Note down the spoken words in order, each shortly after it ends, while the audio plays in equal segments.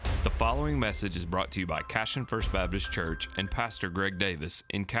The following message is brought to you by Cashion First Baptist Church and Pastor Greg Davis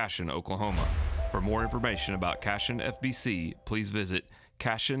in Cashion, Oklahoma. For more information about Cashion FBC, please visit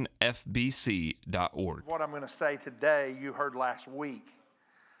cashionfbc.org. What I'm going to say today, you heard last week.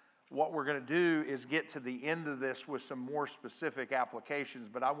 What we're going to do is get to the end of this with some more specific applications,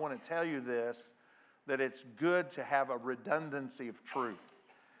 but I want to tell you this, that it's good to have a redundancy of truth.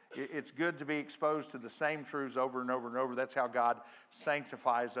 It's good to be exposed to the same truths over and over and over. That's how God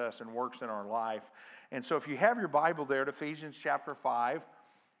sanctifies us and works in our life. And so if you have your Bible there at Ephesians chapter 5,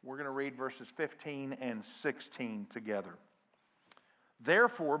 we're going to read verses 15 and 16 together.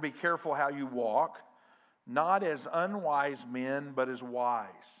 Therefore, be careful how you walk, not as unwise men, but as wise,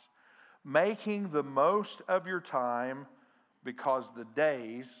 making the most of your time because the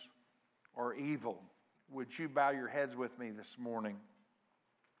days are evil. Would you bow your heads with me this morning?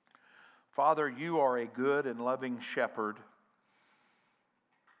 Father, you are a good and loving shepherd.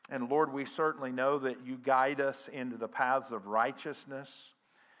 And Lord, we certainly know that you guide us into the paths of righteousness.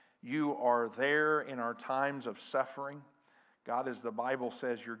 You are there in our times of suffering. God, as the Bible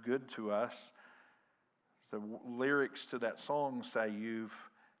says, you're good to us. The lyrics to that song say you've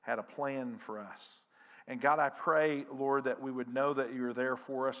had a plan for us. And God, I pray, Lord, that we would know that you're there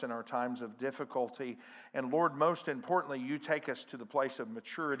for us in our times of difficulty. And Lord, most importantly, you take us to the place of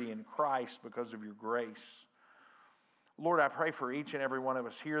maturity in Christ because of your grace. Lord, I pray for each and every one of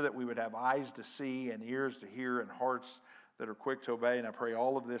us here that we would have eyes to see and ears to hear and hearts that are quick to obey. And I pray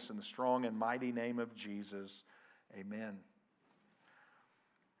all of this in the strong and mighty name of Jesus. Amen.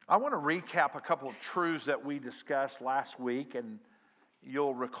 I want to recap a couple of truths that we discussed last week, and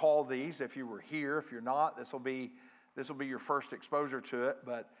you'll recall these if you were here. If you're not, this will be your first exposure to it,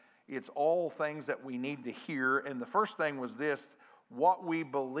 but it's all things that we need to hear. And the first thing was this: what we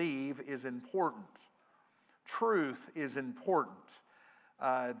believe is important. Truth is important.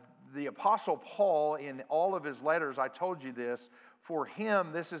 The Apostle Paul, in all of his letters, I told you this, for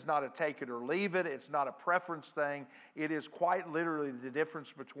him, this is not a take it or leave it. It's not a preference thing. It is quite literally the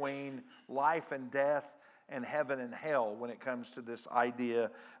difference between life and death and heaven and hell when it comes to this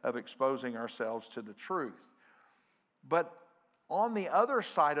idea of exposing ourselves to the truth. But on the other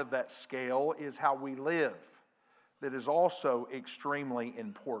side of that scale is how we live, that is also extremely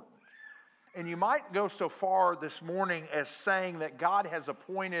important. And you might go so far this morning as saying that God has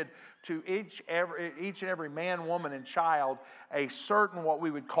appointed to each and every man, woman, and child a certain what we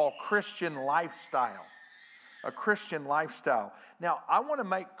would call Christian lifestyle. A Christian lifestyle. Now, I want to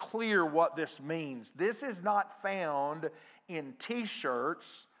make clear what this means. This is not found in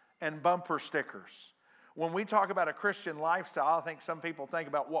t-shirts and bumper stickers. When we talk about a Christian lifestyle, I think some people think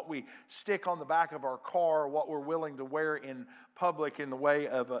about what we stick on the back of our car, what we're willing to wear in public in the way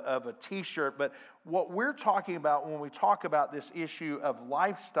of a t-shirt. But what we're talking about when we talk about this issue of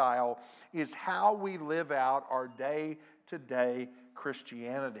lifestyle is how we live out our day-to-day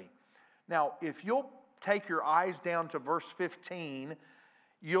Christianity. Now, if you'll take your eyes down to verse 15,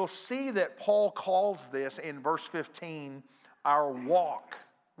 you'll see that Paul calls this in verse 15 our walk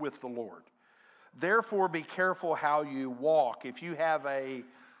with the Lord. Therefore, be careful how you walk. If you have a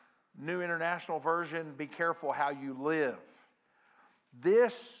New International Version, be careful how you live.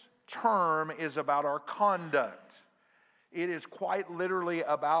 This term is about our conduct. It is quite literally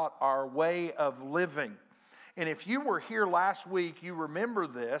about our way of living. And if you were here last week, you remember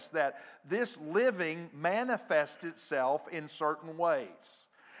this, that this living manifests itself in certain ways.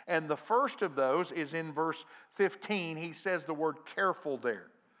 And the first of those is in verse 15. He says the word careful there.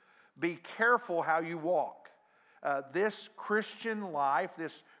 Be careful how you walk. This Christian life,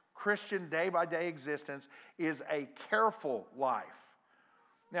 this Christian day-by-day existence is a careful life.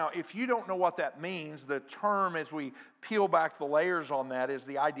 Now, if you don't know what that means, the term as we peel back the layers on that is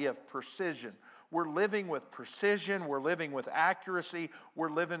the idea of precision. We're living with precision, we're living with accuracy, we're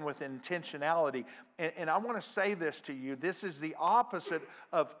living with intentionality. And I want to say this to you, this is the opposite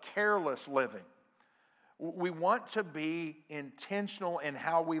of careless living. We want to be intentional in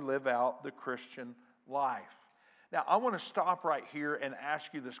how we live out the Christian life. Now, I want to stop right here and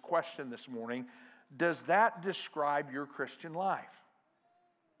ask you this question this morning. Does that describe your Christian life?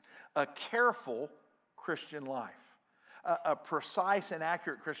 A careful Christian life. A precise and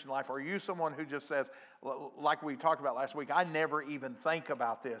accurate Christian life? Are you someone who just says, like we talked about last week, I never even think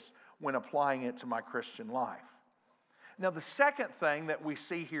about this when applying it to my Christian life? Now, the second thing that we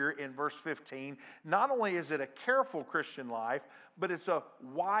see here in verse 15, not only is it a careful Christian life, but it's a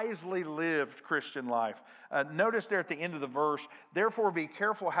wisely lived Christian life. Notice there at the end of the verse, therefore be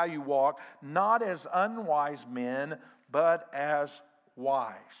careful how you walk, not as unwise men, but as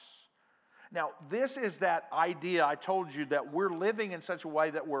wise. Now, this is that idea I told you that we're living in such a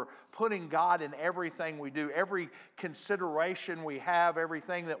way that we're putting God in everything we do. Every consideration we have,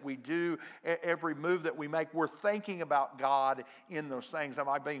 everything that we do, every move that we make, we're thinking about God in those things. Am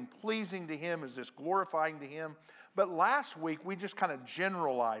I being pleasing to Him? Is this glorifying to Him? But last week, we just kind of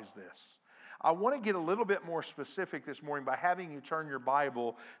generalized this. I want to get a little bit more specific this morning by having you turn your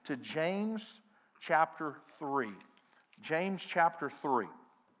Bible to James chapter 3. James chapter 3.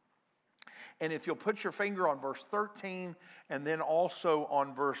 And if you'll put your finger on verse 13 and then also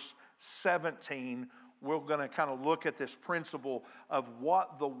on verse 17, we're going to kind of look at this principle of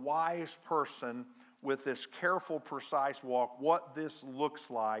what the wise person with this careful, precise walk, what this looks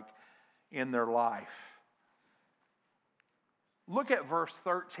like in their life. Look at verse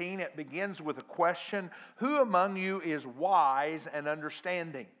 13. It begins with a question. Who among you is wise and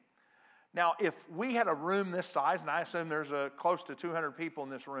understanding? Now, if we had a room this size, and I assume there's close to 200 people in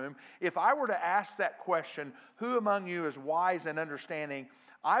this room, if I were to ask that question, who among you is wise and understanding,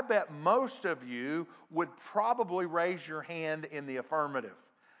 I bet most of you would probably raise your hand in the affirmative.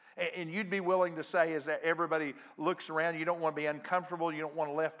 And you'd be willing to say, as everybody looks around, you don't want to be uncomfortable, you don't want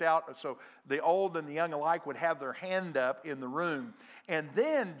to left out. So the old and the young alike would have their hand up in the room. And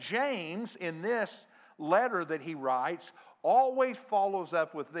then James, in this letter that he writes, always follows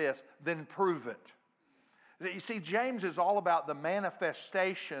up with this, then prove it. You see, James is all about the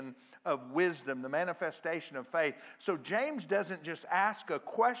manifestation of wisdom, the manifestation of faith. So James doesn't just ask a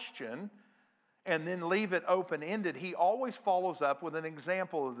question and then leave it open-ended. He always follows up with an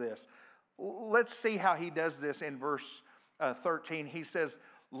example of this. Let's see how he does this in verse 13. He says,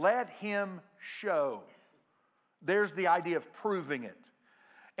 let him show. There's the idea of proving it.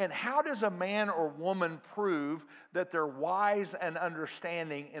 And how does a man or woman prove that they're wise and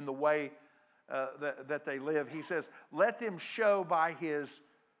understanding in the way that they live? He says, let them show by his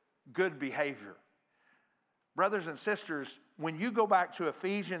good behavior. Brothers and sisters, when you go back to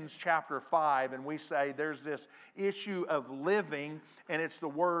Ephesians chapter 5 and we say there's this issue of living, and it's the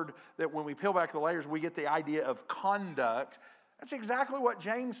word that when we peel back the layers, we get the idea of conduct. That's exactly what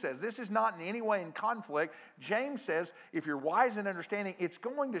James says. This is not in any way in conflict. James says, if you're wise and understanding, it's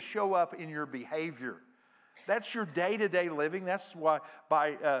going to show up in your behavior. That's your day-to-day living. That's why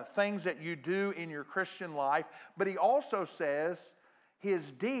by things that you do in your Christian life. But he also says his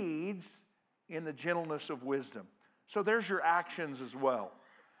deeds in the gentleness of wisdom. So there's your actions as well.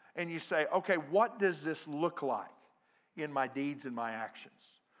 And you say, okay, what does this look like in my deeds and my actions?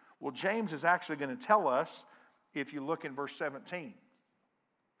 Well, James is actually going to tell us. If you look in verse 17,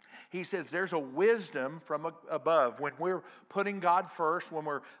 he says there's a wisdom from above. When we're putting God first, when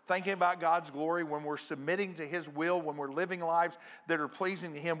we're thinking about God's glory, when we're submitting to His will, when we're living lives that are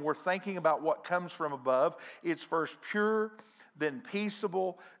pleasing to Him, we're thinking about what comes from above. It's first pure, then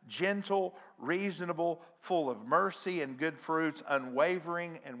peaceable, gentle, reasonable, full of mercy and good fruits,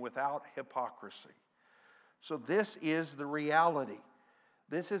 unwavering and without hypocrisy. So this is the reality.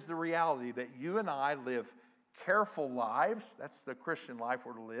 This is the reality that you and I live careful lives. That's the Christian life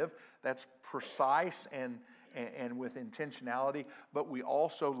we're to live. That's precise and with intentionality. But we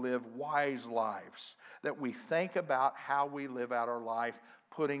also live wise lives. That we think about how we live out our life,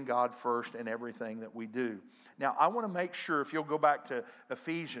 putting God first in everything that we do. Now, I want to make sure, if you'll go back to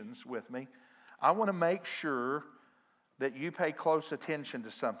Ephesians with me, I want to make sure that you pay close attention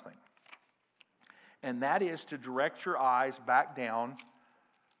to something. And that is to direct your eyes back down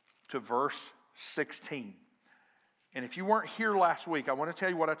to verse 16. And if you weren't here last week, I want to tell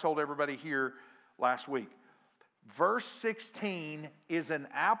you what I told everybody here last week. Verse 16 is an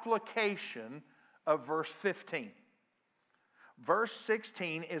application of verse 15. Verse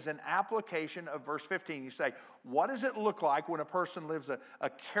 16 is an application of verse 15. You say, what does it look like when a person lives a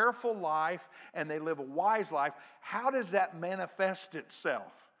careful life and they live a wise life? How does that manifest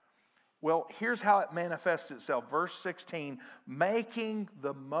itself? Well, here's how it manifests itself. Verse 16, making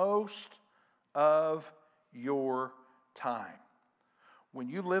the most of your time. When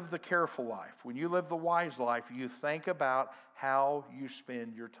you live the careful life, when you live the wise life, you think about how you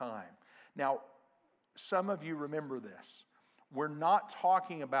spend your time. Now, some of you remember this. We're not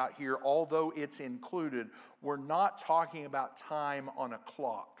talking about here, although it's included, we're not talking about time on a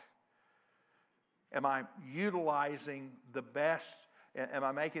clock. Am I utilizing the best, am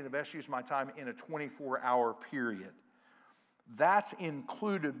I making the best use of my time in a 24-hour period? That's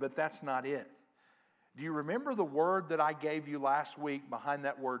included, but that's not it. Do you remember the word that I gave you last week behind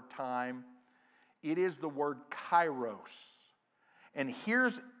that word time? It is the word kairos. And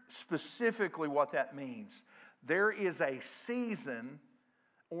here's specifically what that means. There is a season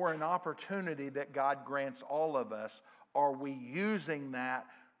or an opportunity that God grants all of us. Are we using that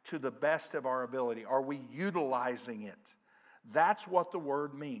to the best of our ability? Are we utilizing it? That's what the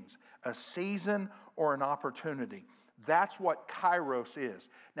word means, a season or an opportunity. That's what kairos is.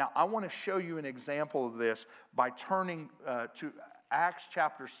 Now, I want to show you an example of this by turning to Acts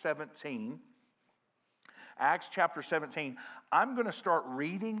chapter 17. Acts chapter 17. I'm going to start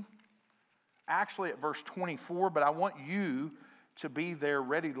reading actually at verse 24, but I want you to be there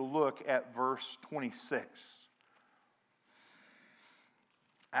ready to look at verse 26.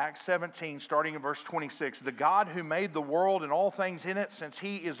 Acts 17, starting in verse 26. The God who made the world and all things in it, since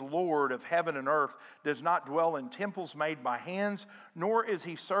he is Lord of heaven and earth, does not dwell in temples made by hands, nor is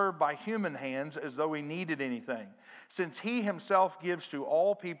he served by human hands as though he needed anything, since he himself gives to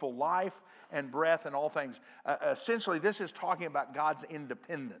all people life and breath and all things. Essentially, this is talking about God's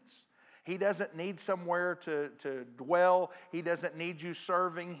independence. He doesn't need somewhere to dwell. He doesn't need you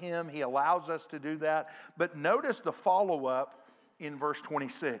serving him. He allows us to do that. But notice the follow-up in verse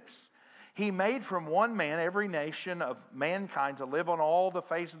 26. He made from one man every nation of mankind to live on all the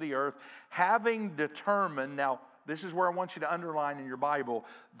face of the earth, having determined, now this is where I want you to underline in your Bible,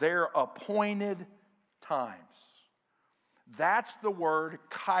 their appointed times. That's the word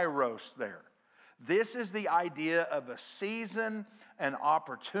kairos there. This is the idea of a season, an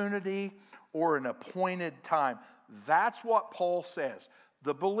opportunity, or an appointed time. That's what Paul says.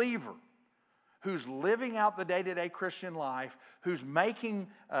 The believer who's living out the day-to-day Christian life, who's making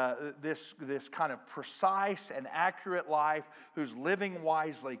this kind of precise and accurate life, who's living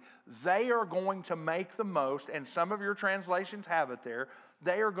wisely, they are going to make the most, and some of your translations have it there,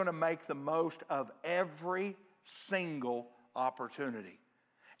 they are going to make the most of every single opportunity.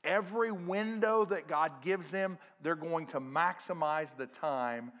 Every window that God gives them, they're going to maximize the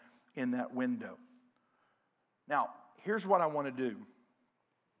time in that window. Now, here's what I want to do.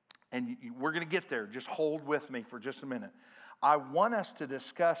 And we're going to get there. Just hold with me for just a minute. I want us to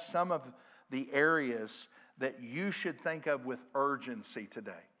discuss some of the areas that you should think of with urgency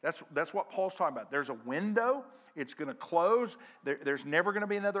today. That's what Paul's talking about. There's a window. It's going to close. There's never going to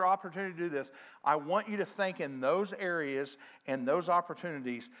be another opportunity to do this. I want you to think in those areas and those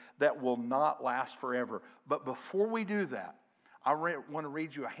opportunities that will not last forever. But before we do that, I want to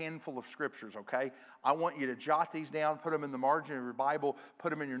read you a handful of scriptures, okay? I want you to jot these down, put them in the margin of your Bible,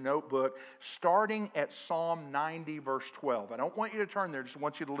 put them in your notebook, starting at Psalm 90, verse 12. I don't want you to turn there, I just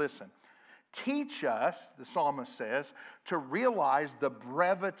want you to listen. Teach us, the psalmist says, to realize the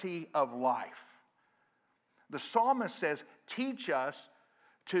brevity of life. The psalmist says, teach us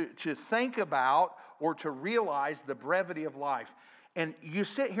to think about or to realize the brevity of life. And you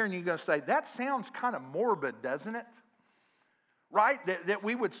sit here and you're going to say, that sounds kind of morbid, doesn't it? Right? That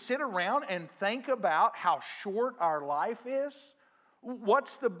we would sit around and think about how short our life is.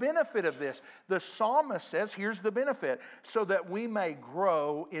 What's the benefit of this? The psalmist says, here's the benefit, so that we may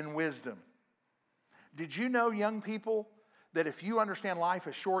grow in wisdom. Did you know, young people, that if you understand life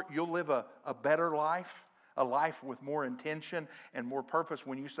is short, you'll live a better life, a life with more intention and more purpose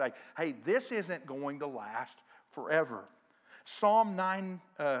when you say, hey, this isn't going to last forever. Psalm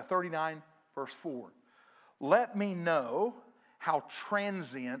 39, verse 4. Let me know how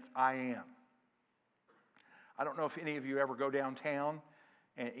transient I am. I don't know if any of you ever go downtown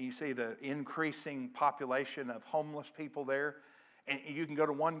and you see the increasing population of homeless people there. And you can go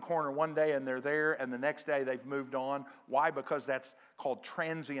to one corner one day and they're there, and the next day they've moved on. Why? Because that's called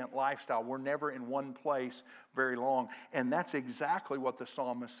transient lifestyle. We're never in one place very long. And that's exactly what the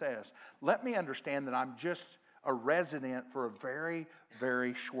psalmist says. Let me understand that I'm just a resident for a very,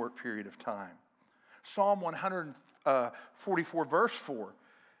 very short period of time. Psalm 144, verse 4.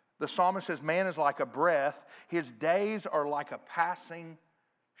 The psalmist says, man is like a breath. His days are like a passing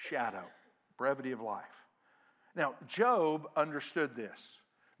shadow. Brevity of life. Now, Job understood this.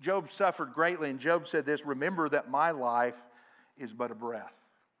 Job suffered greatly, and Job said this, remember that my life is but a breath.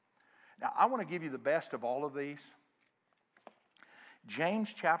 Now, I want to give you the best of all of these.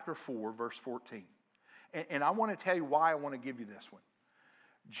 James chapter 4, verse 14. And I want to tell you why I want to give you this one.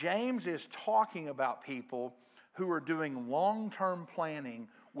 James is talking about people who are doing long-term planning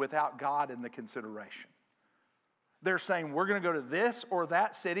without God in the consideration. They're saying, we're going to go to this or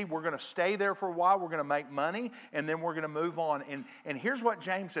that city, we're going to stay there for a while, we're going to make money, and then we're going to move on. And here's what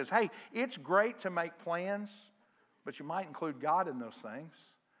James says, hey, it's great to make plans, but you might include God in those things.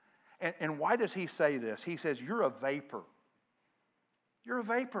 And why does he say this? He says, you're a vapor. You're a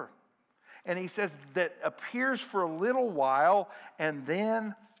vapor. And he says that appears for a little while and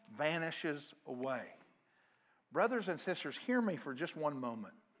then vanishes away. Brothers and sisters, hear me for just one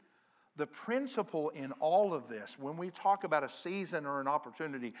moment. The principle in all of this, when we talk about a season or an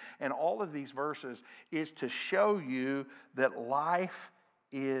opportunity, and all of these verses, is to show you that life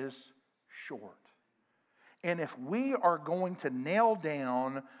is short. And if we are going to nail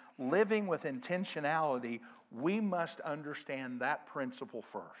down living with intentionality, we must understand that principle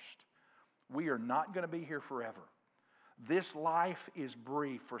first. We are not going to be here forever. This life is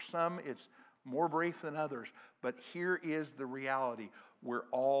brief. For some, it's more brief than others. But here is the reality. We're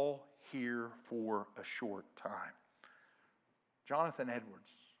all here for a short time. Jonathan Edwards.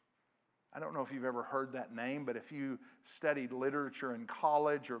 I don't know if you've ever heard that name, but if you studied literature in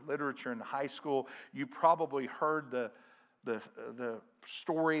college or literature in high school, you probably heard the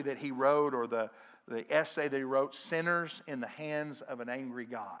story that he wrote, or the essay that he wrote, Sinners in the Hands of an Angry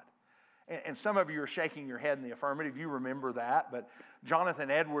God. And some of you are shaking your head in the affirmative. You remember that. But Jonathan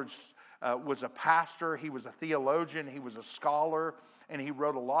Edwards was a pastor. He was a theologian. He was a scholar. And he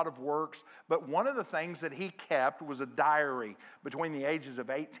wrote a lot of works. But one of the things that he kept was a diary between the ages of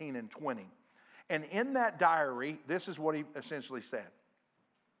 18 and 20. And in that diary, this is what he essentially said.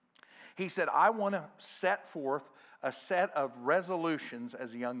 He said, I want to set forth a set of resolutions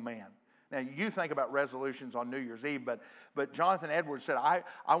as a young man. Now, you think about resolutions on New Year's Eve, but Jonathan Edwards said,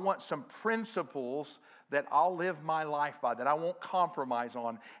 I want some principles that I'll live my life by, that I won't compromise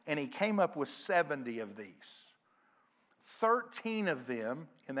on. And he came up with 70 of these. 13 of them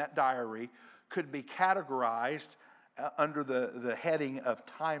in that diary could be categorized under the heading of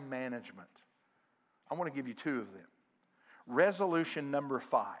time management. I want to give you 2 of them. Resolution number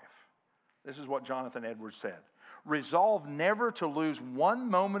 5. This is what Jonathan Edwards said. Resolve never to lose one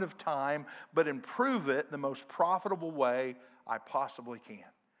moment of time, but improve it the most profitable way I possibly can.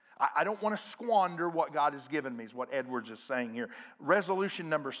 I don't want to squander what God has given me, is what Edwards is saying here. Resolution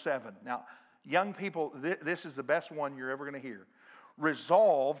number 7. Now, young people, this is the best one you're ever going to hear.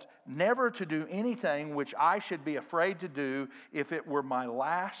 Resolved never to do anything which I should be afraid to do if it were my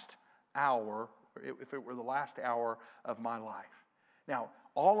last hour, if it were the last hour of my life. Now,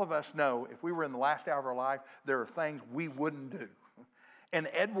 all of us know if we were in the last hour of our life, there are things we wouldn't do. And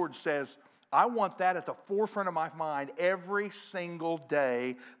Edwards says, I want that at the forefront of my mind every single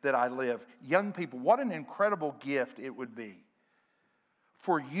day that I live. Young people, what an incredible gift it would be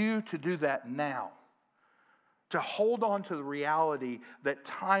for you to do that now. To hold on to the reality that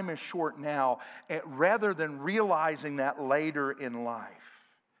time is short now, rather than realizing that later in life.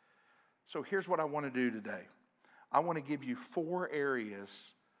 So here's what I want to do today. I want to give you 4 areas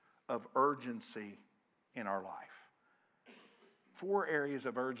of urgency in our life. 4 areas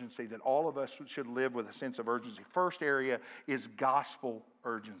of urgency that all of us should live with a sense of urgency. First area is gospel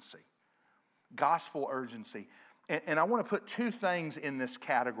urgency. Gospel urgency. And I want to put 2 things in this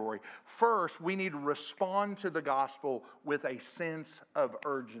category. First, we need to respond to the gospel with a sense of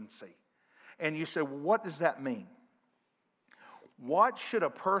urgency. And you say, well, what does that mean? What should a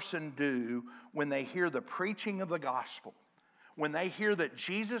person do when they hear the preaching of the gospel? When they hear that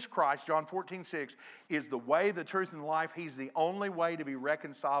Jesus Christ, John 14:6, is the way, the truth, and the life. He's the only way to be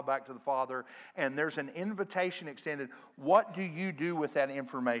reconciled back to the Father. And there's an invitation extended. What do you do with that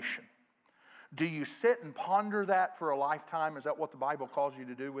information? Do you sit and ponder that for a lifetime? Is that what the Bible calls you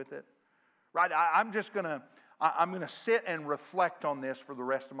to do with it? Right? I'm going to sit and reflect on this for the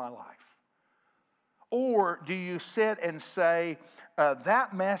rest of my life. Or do you sit and say,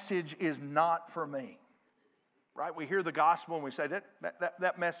 that message is not for me? Right? We hear the gospel and we say,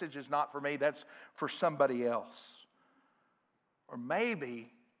 that message is not for me. That's for somebody else. Or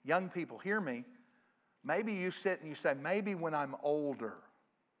maybe, young people, hear me, maybe you sit and you say, maybe when I'm older,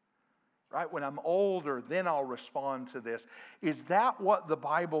 right? When I'm older, then I'll respond to this. Is that what the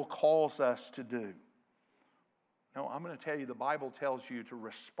Bible calls us to do? No, I'm going to tell you, the Bible tells you to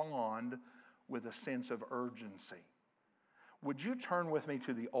respond with a sense of urgency. Would you turn with me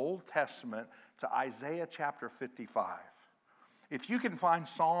to the Old Testament, to Isaiah chapter 55? If you can find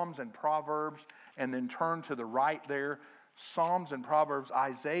Psalms and Proverbs and then turn to the right there, Psalms and Proverbs,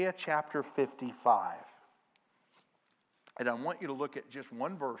 Isaiah chapter 55. And I want you to look at just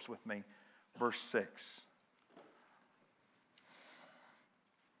one verse with me, verse 6.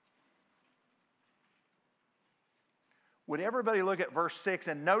 Would everybody look at verse 6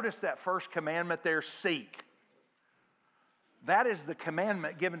 and notice that first commandment there, seek. That is the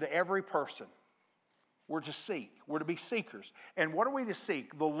commandment given to every person. We're to seek. We're to be seekers. And what are we to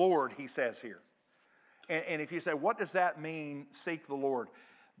seek? The Lord, he says here. And if you say, what does that mean, seek the Lord?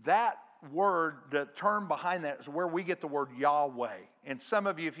 That word, the term behind that is where we get the word Yahweh. And some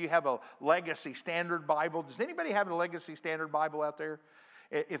of you, if you have a Legacy Standard Bible, does anybody have a Legacy Standard Bible out there?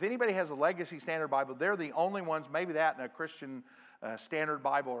 If anybody has a Legacy Standard Bible, they're the only ones, maybe that in a Christian Standard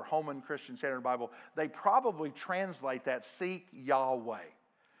Bible or Holman Christian Standard Bible, they probably translate that, seek Yahweh.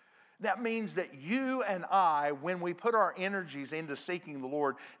 That means that you and I, when we put our energies into seeking the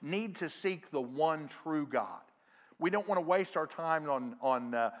Lord, need to seek the one true God. We don't want to waste our time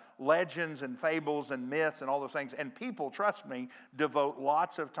on legends and fables and myths and all those things. And people, trust me, devote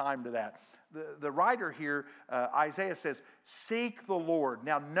lots of time to that. The writer here, Isaiah says, seek the Lord.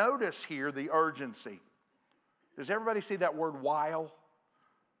 Now notice here the urgency. Does everybody see that word while?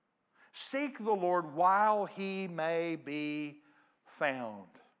 Seek the Lord while he may be found.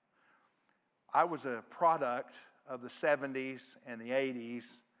 I was a product of the 70s and the 80s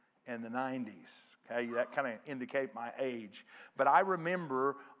and the 90s. Okay, that kind of indicate my age. But I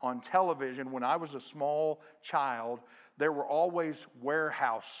remember on television when I was a small child, there were always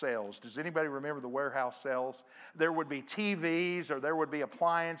warehouse sales. Does anybody remember the warehouse sales? There would be TVs, or there would be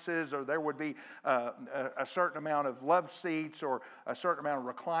appliances, or there would be a certain amount of love seats, or a certain amount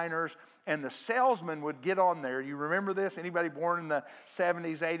of recliners, and the salesman would get on there. You remember this? Anybody born in the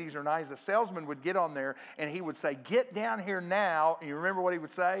 70s, 80s, or 90s? The salesman would get on there, and he would say, "Get down here now." And you remember what he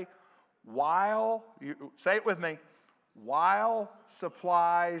would say? Say it with me, while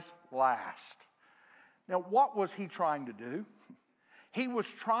supplies last. Now, what was he trying to do? He was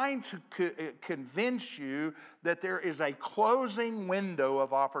trying to convince you that there is a closing window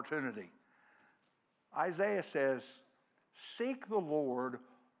of opportunity. Isaiah says, seek the Lord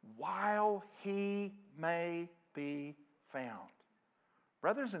while he may be found.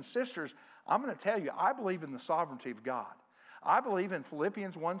 Brothers and sisters, I'm going to tell you, I believe in the sovereignty of God. I believe in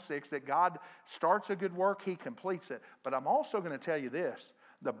Philippians 1:6 that God starts a good work, he completes it. But I'm also going to tell you this.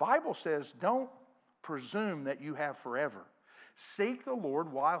 The Bible says, don't presume that you have forever. Seek the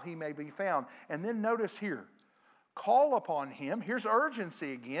Lord while he may be found. And then notice here, call upon him. Here's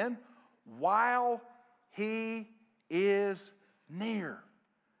urgency again. While he is near.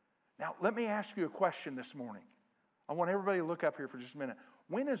 Now, let me ask you a question this morning. I want everybody to look up here for just a minute.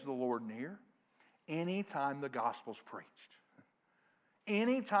 When is the Lord near? Anytime the gospel's preached.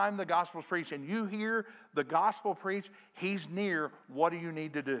 Anytime the gospel's preached and you hear the gospel preached, he's near. What do you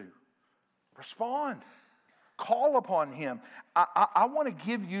need to do? Respond. Call upon him. I want to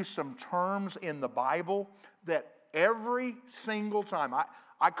give you some terms in the Bible that every single time,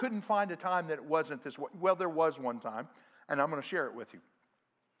 I couldn't find a time that it wasn't this way. Well, there was one time, and I'm going to share it with you.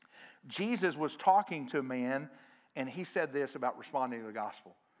 Jesus was talking to a man, and he said this about responding to the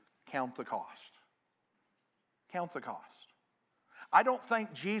gospel. Count the cost. Count the cost. I don't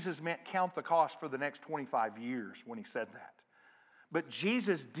think Jesus meant count the cost for the next 25 years when he said that. But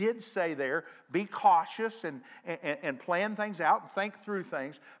Jesus did say there, be cautious and plan things out and think through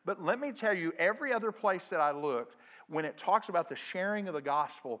things. But let me tell you, every other place that I looked, when it talks about the sharing of the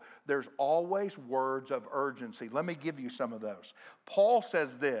gospel, there's always words of urgency. Let me give you some of those. Paul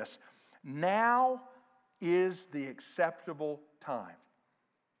says this, now is the acceptable time.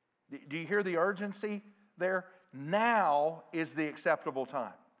 Do you hear the urgency there? Now is the acceptable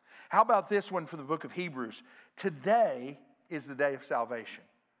time. How about this one from the book of Hebrews? Today is the day of salvation.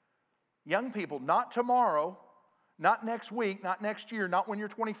 Young people, not tomorrow, not next week, not next year, not when you're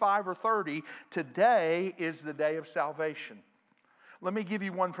 25 or 30. Today is the day of salvation. Let me give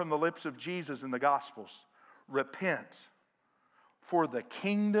you one from the lips of Jesus in the Gospels. Repent, for the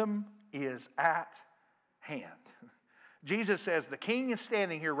kingdom is at hand. Jesus says the king is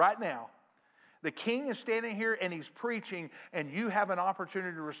standing here right now. The king is standing here and he's preaching, and you have an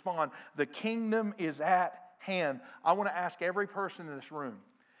opportunity to respond. The kingdom is at hand. I want to ask every person in this room,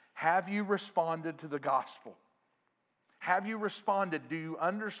 have you responded to the gospel? Have you responded? Do you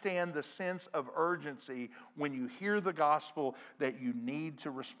understand the sense of urgency when you hear the gospel that you need to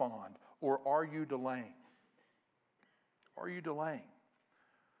respond? Or are you delaying? Are you delaying?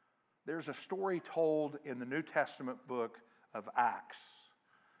 There's a story told in the New Testament book of Acts.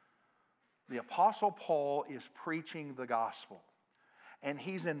 The Apostle Paul is preaching the gospel. And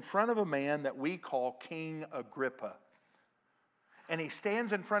he's in front of a man that we call King Agrippa. And he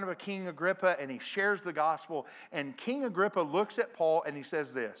stands in front of a King Agrippa and he shares the gospel. And King Agrippa looks at Paul and he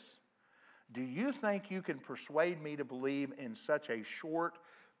says this, do you think you can persuade me to believe in such a short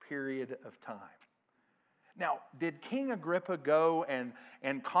period of time? Now, did King Agrippa go and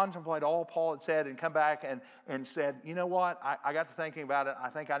contemplate all Paul had said and come back and said, you know what, I got to thinking about it. I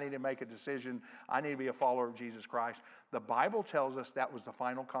think I need to make a decision. I need to be a follower of Jesus Christ. The Bible tells us that was the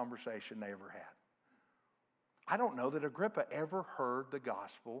final conversation they ever had. I don't know that Agrippa ever heard the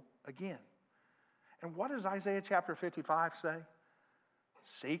gospel again. And what does Isaiah chapter 55 say?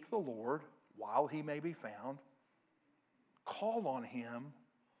 Seek the Lord while he may be found. Call on him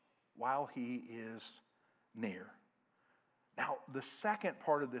while he is near. Now, the second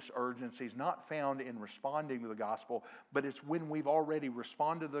part of this urgency is not found in responding to the gospel, but it's when we've already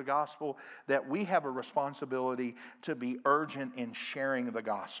responded to the gospel that we have a responsibility to be urgent in sharing the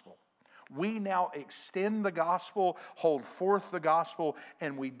gospel. We now extend the gospel, hold forth the gospel,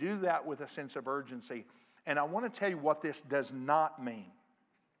 and we do that with a sense of urgency. And I want to tell you what this does not mean.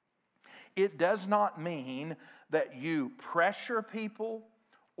 It does not mean that you pressure people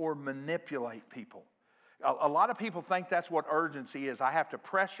or manipulate people. A lot of people think that's what urgency is. I have to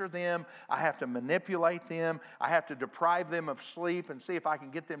pressure them. I have to manipulate them. I have to deprive them of sleep and see if I can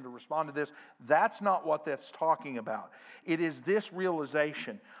get them to respond to this. That's not what that's talking about. It is this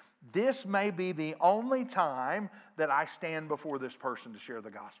realization. This may be the only time that I stand before this person to share the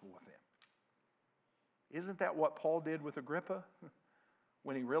gospel with them. Isn't that what Paul did with Agrippa?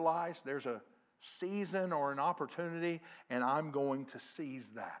 When he realized there's a season or an opportunity and I'm going to seize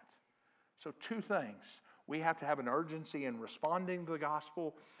that. So two things. We have to have an urgency in responding to the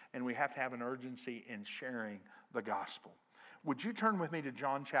gospel, and we have to have an urgency in sharing the gospel. Would you turn with me to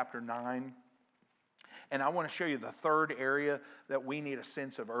John chapter 9? And I want to show you the third area that we need a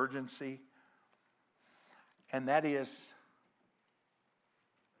sense of urgency, and that is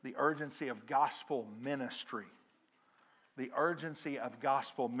the urgency of gospel ministry. The urgency of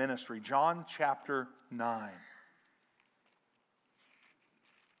gospel ministry. John chapter 9.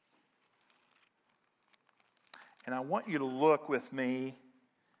 And I want you to look with me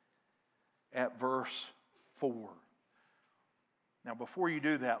at verse 4. Now, before you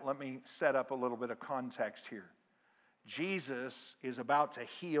do that, let me set up a little bit of context here. Jesus is about to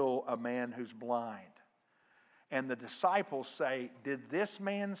heal a man who's blind. And the disciples say, did this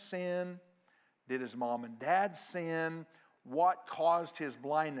man sin? Did his mom and dad sin? What caused his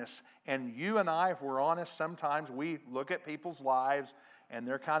blindness? And you and I, if we're honest, sometimes we look at people's lives and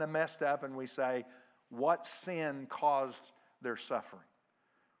they're kind of messed up and we say, what sin caused their suffering?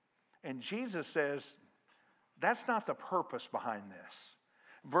 And Jesus says, that's not the purpose behind this.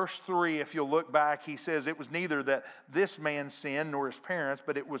 Verse 3, if you'll look back, he says, it was neither that this man sinned nor his parents,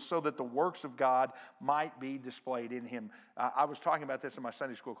 but it was so that the works of God might be displayed in him. I was talking about this in my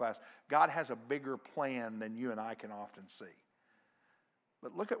Sunday school class. God has a bigger plan than you and I can often see.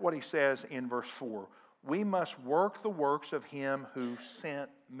 But look at what he says in verse 4. We must work the works of him who sent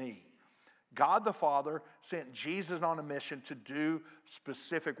me. God the Father sent Jesus on a mission to do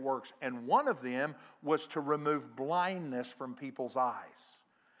specific works, and one of them was to remove blindness from people's eyes.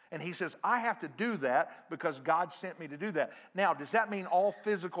 And he says, I have to do that because God sent me to do that. Now, does that mean all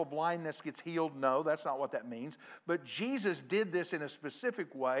physical blindness gets healed? No, that's not what that means. But Jesus did this in a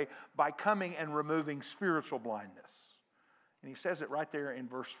specific way by coming and removing spiritual blindness. And he says it right there in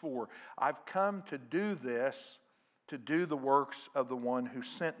verse 4. I've come to do this, to do the works of the one who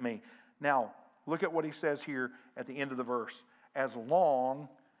sent me. Now, look at what he says here at the end of the verse. As long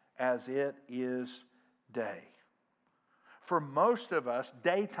as it is day. For most of us,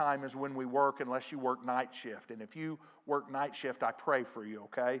 daytime is when we work unless you work night shift. And if you work night shift, I pray for you,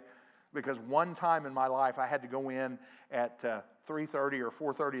 okay? Because one time in my life, I had to go in at 3:30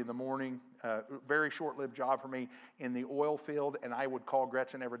 or 4:30 in the morning, very short-lived job for me, in the oil field, and I would call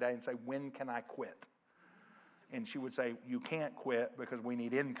Gretchen every day and say, when can I quit? And she would say, you can't quit because we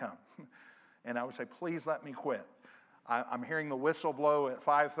need income. And I would say, please let me quit. I'm hearing the whistle blow at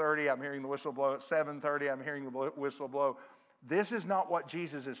 5:30. I'm hearing the whistle blow at 7:30. I'm hearing the whistle blow. This is not what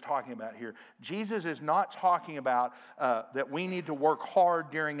Jesus is talking about here. Jesus is not talking about that we need to work hard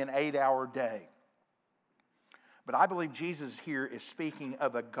during an 8-hour day. But I believe Jesus here is speaking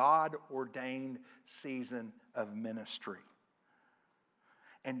of a God-ordained season of ministry.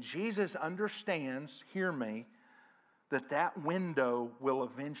 And Jesus understands, hear me, that window will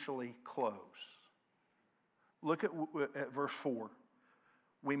eventually close. Look at verse 4.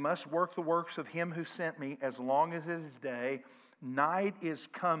 We must work the works of him who sent me as long as it is day. Night is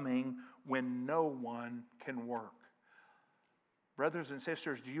coming when no one can work. Brothers and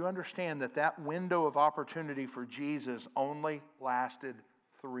sisters, do you understand that window of opportunity for Jesus only lasted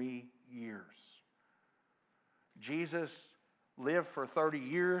 3 years? Jesus lived for 30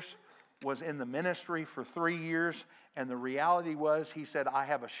 years, was in the ministry for 3 years, and the reality was, he said, I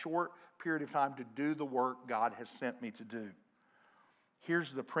have a short period of time to do the work God has sent me to do.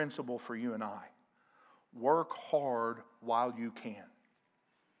 Here's the principle for you and I. Work hard while you can.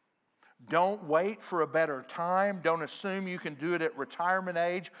 Don't wait for a better time. Don't assume you can do it at retirement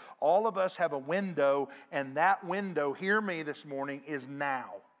age. All of us have a window, and that window, hear me this morning, is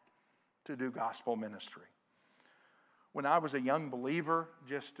now to do gospel ministry. When I was a young believer,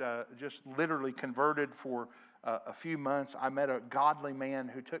 just literally converted for a few months, I met a godly man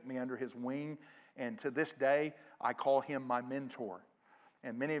who took me under his wing. And to this day, I call him my mentor.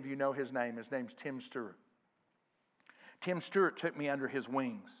 And many of you know his name. His name's Tim Stewart. Tim Stewart took me under his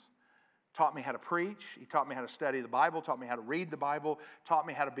wings. Taught me how to preach. He taught me how to study the Bible, taught me how to read the Bible, taught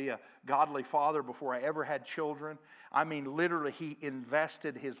me how to be a godly father before I ever had children. I mean, literally, he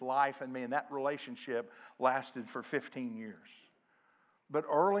invested his life in me, and that relationship lasted for 15 years. But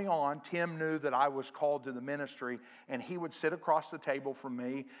early on, Tim knew that I was called to the ministry, and he would sit across the table from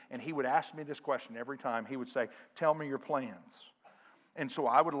me, and he would ask me this question every time. He would say, "Tell me your plans." And so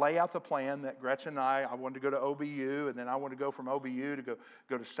I would lay out the plan that Gretchen and I wanted to go to OBU, and then I wanted to go from OBU to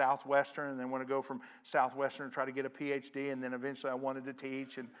go to Southwestern, and then want to go from Southwestern and try to get a PhD, and then eventually I wanted to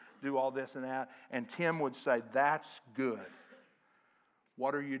teach and do all this and that. And Tim would say, "That's good.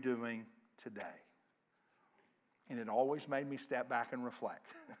 What are you doing today?" And it always made me step back and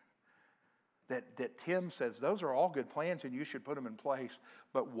reflect. that Tim says, those are all good plans and you should put them in place,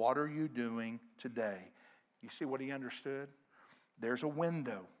 but what are you doing today? You see what he understood? There's a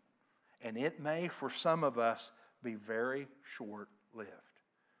window, and it may, for some of us, be very short-lived.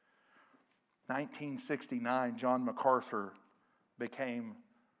 1969, John MacArthur became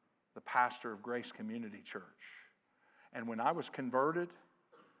the pastor of Grace Community Church. And when I was converted,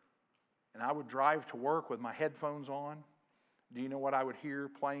 and I would drive to work with my headphones on, do you know what I would hear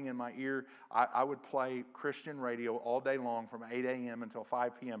playing in my ear? I would play Christian radio all day long from 8 a.m. until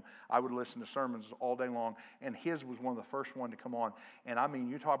 5 p.m. I would listen to sermons all day long, and his was one of the first one to come on. And I mean,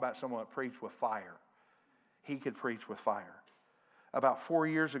 you talk about someone that preached with fire. He could preach with fire. About 4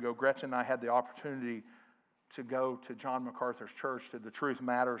 years ago, Gretchen and I had the opportunity to go to John MacArthur's church to the Truth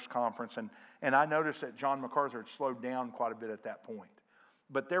Matters conference, and I noticed that John MacArthur had slowed down quite a bit at that point.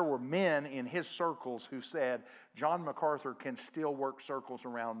 But there were men in his circles who said, John MacArthur can still work circles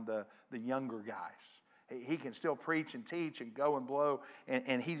around the younger guys. He can still preach and teach and go and blow,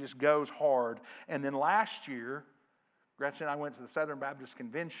 and he just goes hard. And then last year, Gretchen and I went to the Southern Baptist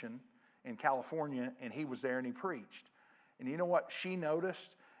Convention in California, and he was there and he preached. And you know what she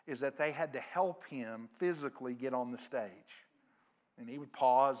noticed is that they had to help him physically get on the stage. And he would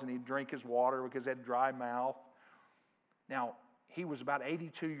pause and he'd drink his water because he had a dry mouth. Now, he was about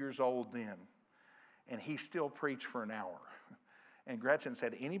 82 years old then, and he still preached for an hour. And Gretchen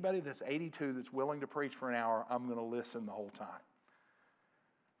said, anybody that's 82 that's willing to preach for an hour, I'm going to listen the whole time.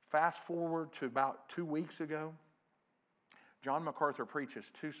 Fast forward to about 2 weeks ago, John MacArthur preaches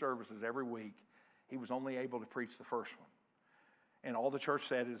 2 services every week. He was only able to preach the first one. And all the church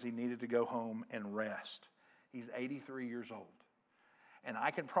said is he needed to go home and rest. He's 83 years old. And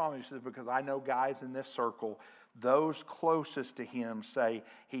I can promise you, because I know guys in this circle, those closest to him say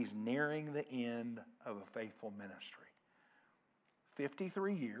he's nearing the end of a faithful ministry.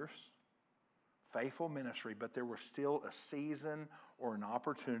 53 years, faithful ministry, but there was still a season or an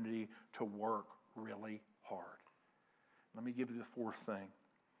opportunity to work really hard. Let me give you the fourth thing.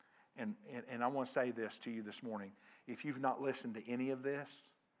 And I want to say this to you this morning. If you've not listened to any of this,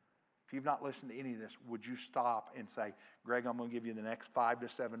 would you stop and say, Greg, I'm going to give you the next 5 to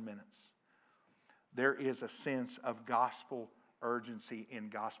 7 minutes. There is a sense of gospel urgency in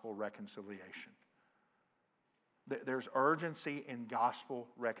gospel reconciliation. There's urgency in gospel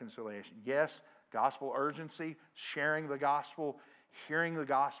reconciliation. Yes, gospel urgency, sharing the gospel, hearing the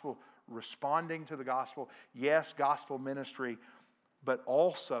gospel, responding to the gospel. Yes, gospel ministry, but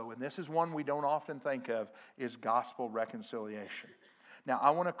also, and this is one we don't often think of, is gospel reconciliation. Now,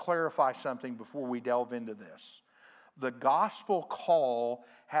 I want to clarify something before we delve into this. The gospel call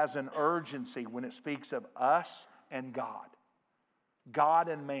has an urgency when it speaks of us and God. God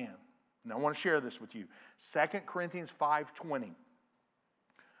and man. And I want to share this with you. 2 Corinthians 5:20.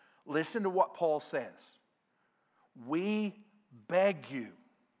 Listen to what Paul says. We beg you.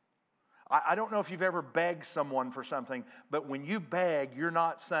 I don't know if you've ever begged someone for something, but when you beg, you're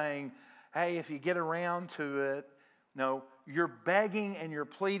not saying, hey, if you get around to it. No, you're begging and you're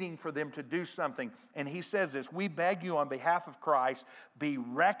pleading for them to do something. And he says this, we beg you on behalf of Christ, be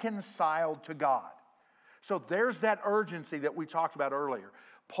reconciled to God. So there's that urgency that we talked about earlier.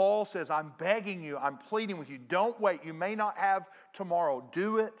 Paul says, I'm begging you, I'm pleading with you, don't wait. You may not have tomorrow.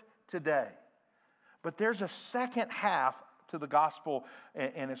 Do it today. But there's a second half to the gospel,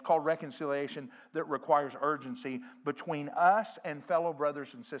 and it's called reconciliation, that requires urgency between us and fellow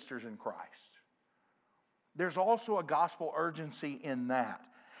brothers and sisters in Christ. There's also a gospel urgency in that.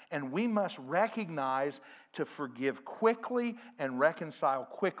 And we must recognize to forgive quickly and reconcile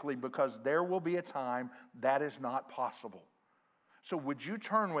quickly, because there will be a time that is not possible. So would you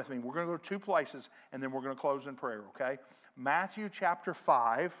turn with me? We're going to go to 2 places, and then we're going to close in prayer, okay? Matthew chapter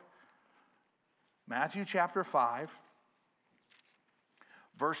 5,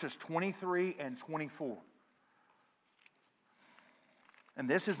 verses 23 and 24. And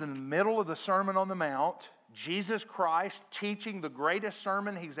this is in the middle of the Sermon on the Mount. Jesus Christ teaching the greatest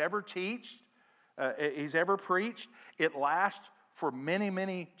sermon He's ever preached. It lasts for many,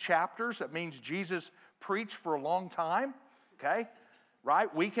 many chapters. That means Jesus preached for a long time. Okay?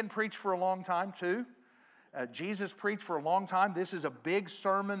 Right? We can preach for a long time too. Jesus preached for a long time. This is a big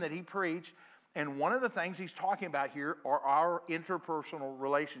sermon that He preached. And one of the things He's talking about here are our interpersonal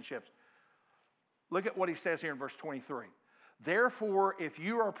relationships. Look at what He says here in verse 23. Therefore, if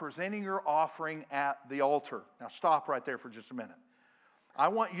you are presenting your offering at the altar. Now stop right there for just a minute. I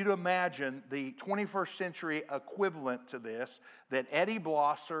want you to imagine the 21st century equivalent to this, that Eddie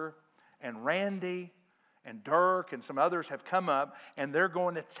Blosser and Randy and Dirk and some others have come up, and they're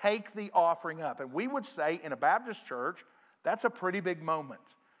going to take the offering up. And we would say in a Baptist church, that's a pretty big moment.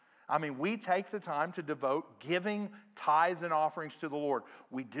 I mean, we take the time to devote giving tithes and offerings to the Lord.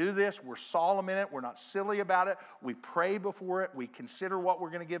 We do this. We're solemn in it. We're not silly about it. We pray before it. We consider what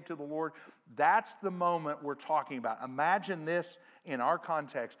we're going to give to the Lord. That's the moment we're talking about. Imagine this in our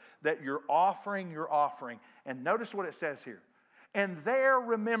context, that you're offering your offering. And notice what it says here. And there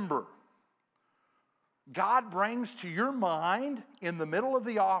remember, God brings to your mind in the middle of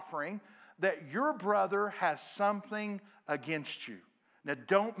the offering that your brother has something against you. Now,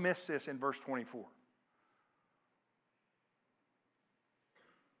 don't miss this in verse 24.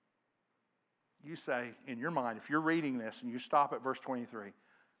 You say, in your mind, if you're reading this and you stop at verse 23,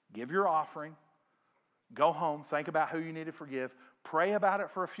 give your offering, go home, think about who you need to forgive, pray about it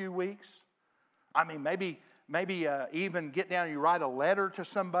for a few weeks. I mean, maybe even get down and you write a letter to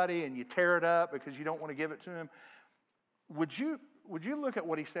somebody and you tear it up because you don't want to give it to them. Would you look at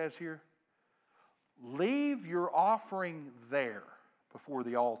what he says here? Leave your offering there before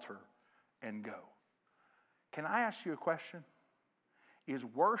the altar and go. Can I ask you a question? Is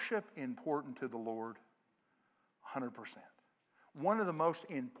worship important to the Lord? 100%. One of the most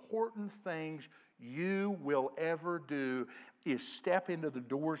important things you will ever do is step into the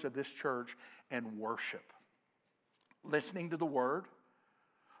doors of this church and worship. Listening to the Word,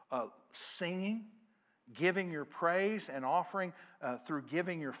 singing, giving your praise and offering through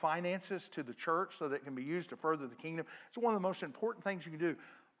giving your finances to the church so that it can be used to further the kingdom. It's one of the most important things you can do.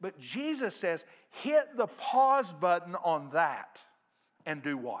 But Jesus says, hit the pause button on that and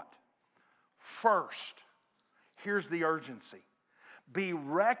do what? First, here's the urgency. Be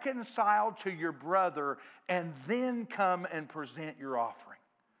reconciled to your brother and then come and present your offering.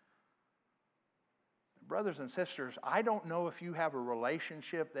 Brothers and sisters, I don't know if you have a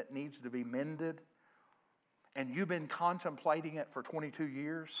relationship that needs to be mended and you've been contemplating it for 22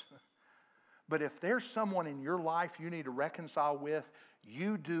 years. But if there's someone in your life you need to reconcile with,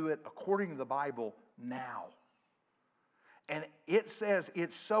 you do it according to the Bible now. And it says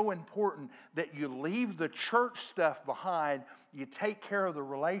it's so important that you leave the church stuff behind, you take care of the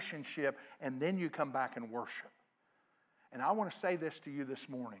relationship, and then you come back and worship. And I want to say this to you this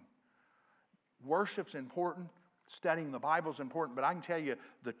morning. Worship's important. Studying the Bible is important, but I can tell you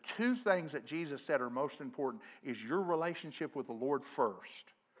the two things that Jesus said are most important is your relationship with the Lord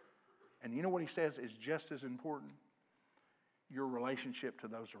first. And you know what he says is just as important? Your relationship to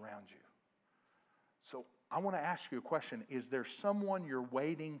those around you. So I want to ask you a question. Is there someone you're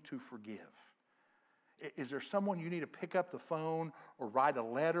waiting to forgive? Is there someone you need to pick up the phone or write a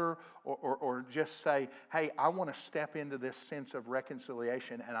letter or just say, hey, I want to step into this sense of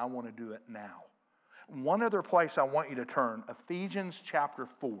reconciliation and I want to do it now? One other place I want you to turn, Ephesians chapter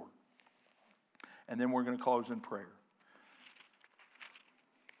 4. And then we're going to close in prayer.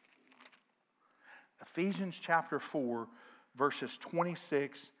 Ephesians chapter 4, verses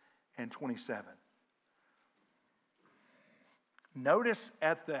 26 and 27. Notice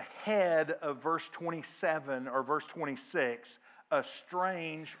at the head of verse 27 or verse 26, a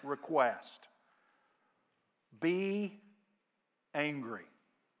strange request. Be angry.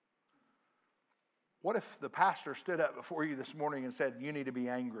 What if the pastor stood up before you this morning and said, you need to be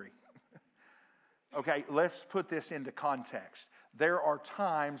angry? Okay, let's put this into context. There are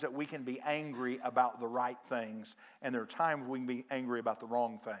times that we can be angry about the right things, and there are times we can be angry about the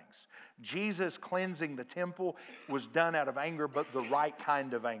wrong things. Jesus cleansing the temple was done out of anger, but the right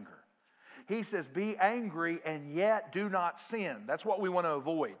kind of anger. He says, be angry and yet do not sin. That's what we want to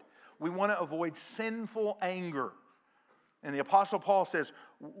avoid. We want to avoid sinful anger. And the Apostle Paul says,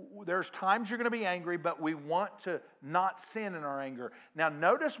 there's times you're going to be angry, but we want to not sin in our anger. Now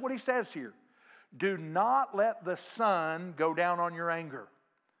notice what he says here. Do not let the sun go down on your anger.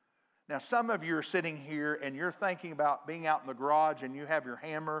 Now some of you are sitting here and you're thinking about being out in the garage and you have your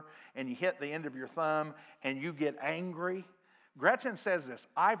hammer and you hit the end of your thumb and you get angry Gretchen says this,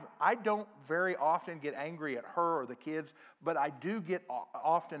 I don't very often get angry at her or the kids, but I do get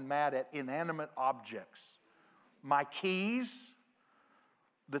often mad at inanimate objects. My keys,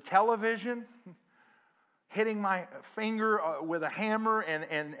 the television, hitting my finger with a hammer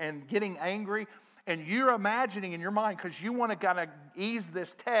and getting angry. And you're imagining in your mind, because you want to kind of ease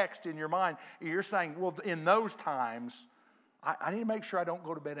this text in your mind, you're saying, well, in those times, I need to make sure I don't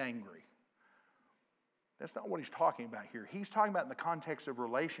go to bed angry. That's not what he's talking about here. He's talking about in the context of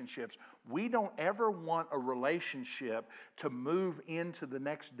relationships. We don't ever want a relationship to move into the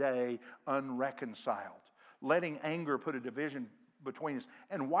next day unreconciled, letting anger put a division between us.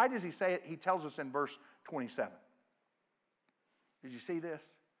 And why does he say it? He tells us in verse 27. Did you see this?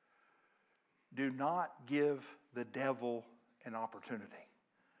 Do not give the devil an opportunity.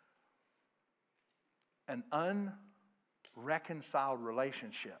 An unreconciled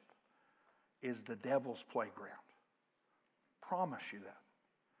relationship is the devil's playground. Promise you that.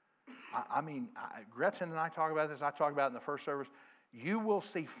 I mean, Gretchen and I talk about this. I talk about it in the first service. You will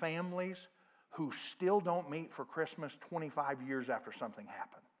see families who still don't meet for Christmas 25 years after something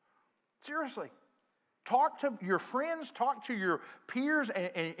happened. Seriously. Talk to your friends, talk to your peers,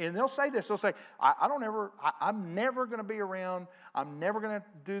 and they'll say this. They'll say, I'm never going to be around. I'm never going to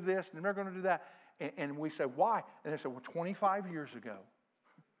do this. I'm never going to do that. And we say, why? And they say, well, 25 years ago,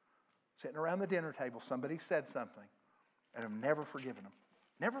 sitting around the dinner table, somebody said something, and I've never forgiven them.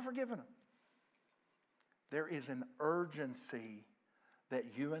 Never forgiven them. There is an urgency that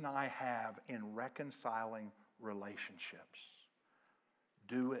you and I have in reconciling relationships.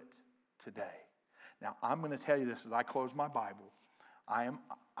 Do it today. Now, I'm going to tell you this as I close my Bible. I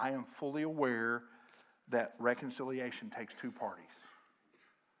am fully aware that reconciliation takes two parties.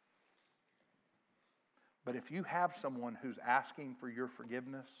 But if you have someone who's asking for your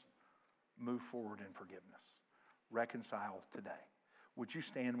forgiveness, move forward in forgiveness. Reconcile today. Would you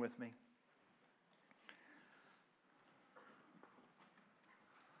stand with me?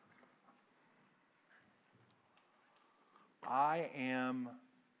 I am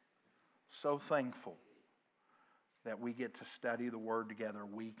so thankful that we get to study the Word together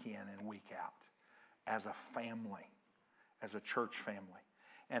week in and week out as a family, as a church family.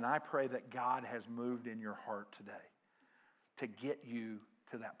 And I pray that God has moved in your heart today to get you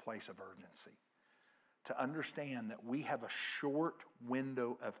to that place of urgency, to understand that we have a short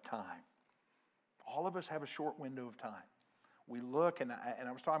window of time. All of us have a short window of time. We look, and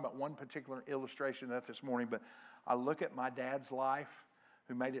I was talking about one particular illustration of that this morning, but I look at my dad's life,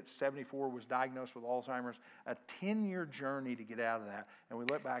 who made it 74, was diagnosed with Alzheimer's, a 10-year journey to get out of that. And we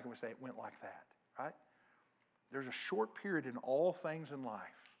look back and we say, it went like that, right? There's a short period in all things in life.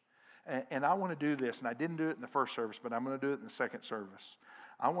 And I want to do this, and I didn't do it in the first service, but I'm going to do it in the second service.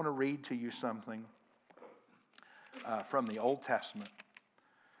 I want to read to you something from the Old Testament,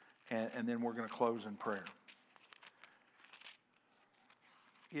 and then we're going to close in prayer.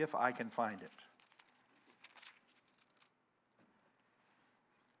 If I can find it.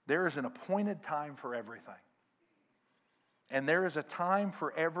 There is an appointed time for everything. And there is a time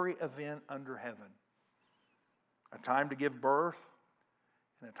for every event under heaven. A time to give birth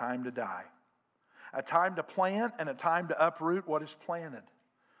and a time to die. A time to plant and a time to uproot what is planted.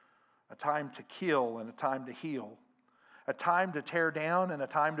 A time to kill and a time to heal. A time to tear down and a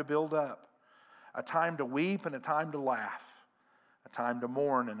time to build up. A time to weep and a time to laugh. A time to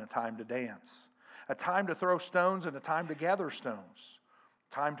mourn and a time to dance. A time to throw stones and a time to gather stones.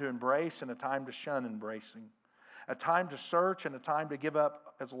 A time to embrace and a time to shun embracing. A time to search and a time to give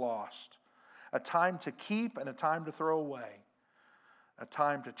up as lost. A time to keep and a time to throw away. A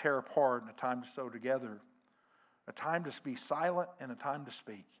time to tear apart and a time to sew together. A time to be silent and a time to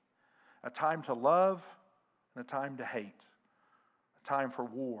speak. A time to love and a time to hate. A time for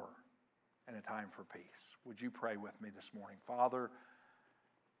war and a time for peace. Would you pray with me this morning? Father,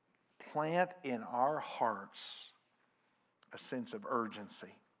 plant in our hearts a sense of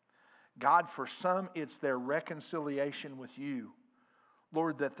urgency. God, for some, it's their reconciliation with you.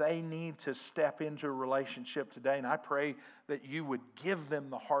 Lord, that they need to step into a relationship today, and I pray that you would give them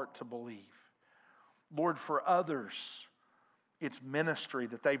the heart to believe. Lord, for others, it's ministry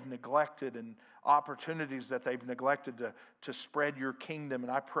that they've neglected and opportunities that they've neglected to spread your kingdom.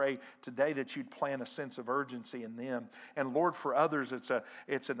 And I pray today that you'd plant a sense of urgency in them. And Lord, for others,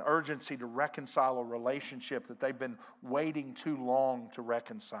 it's an urgency to reconcile a relationship that they've been waiting too long to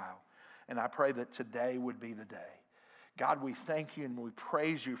reconcile. And I pray that today would be the day. God, we thank you and we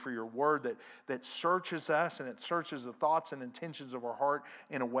praise you for your word that searches us and it searches the thoughts and intentions of our heart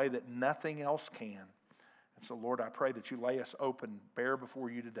in a way that nothing else can. And so, Lord, I pray that you lay us open, bare before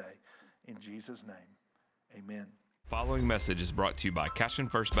you today. In Jesus' name, amen. Following message is brought to you by Cashion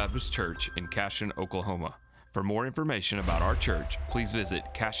First Baptist Church in Cashion, Oklahoma. For more information about our church, please visit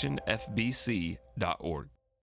cashionfbc.org.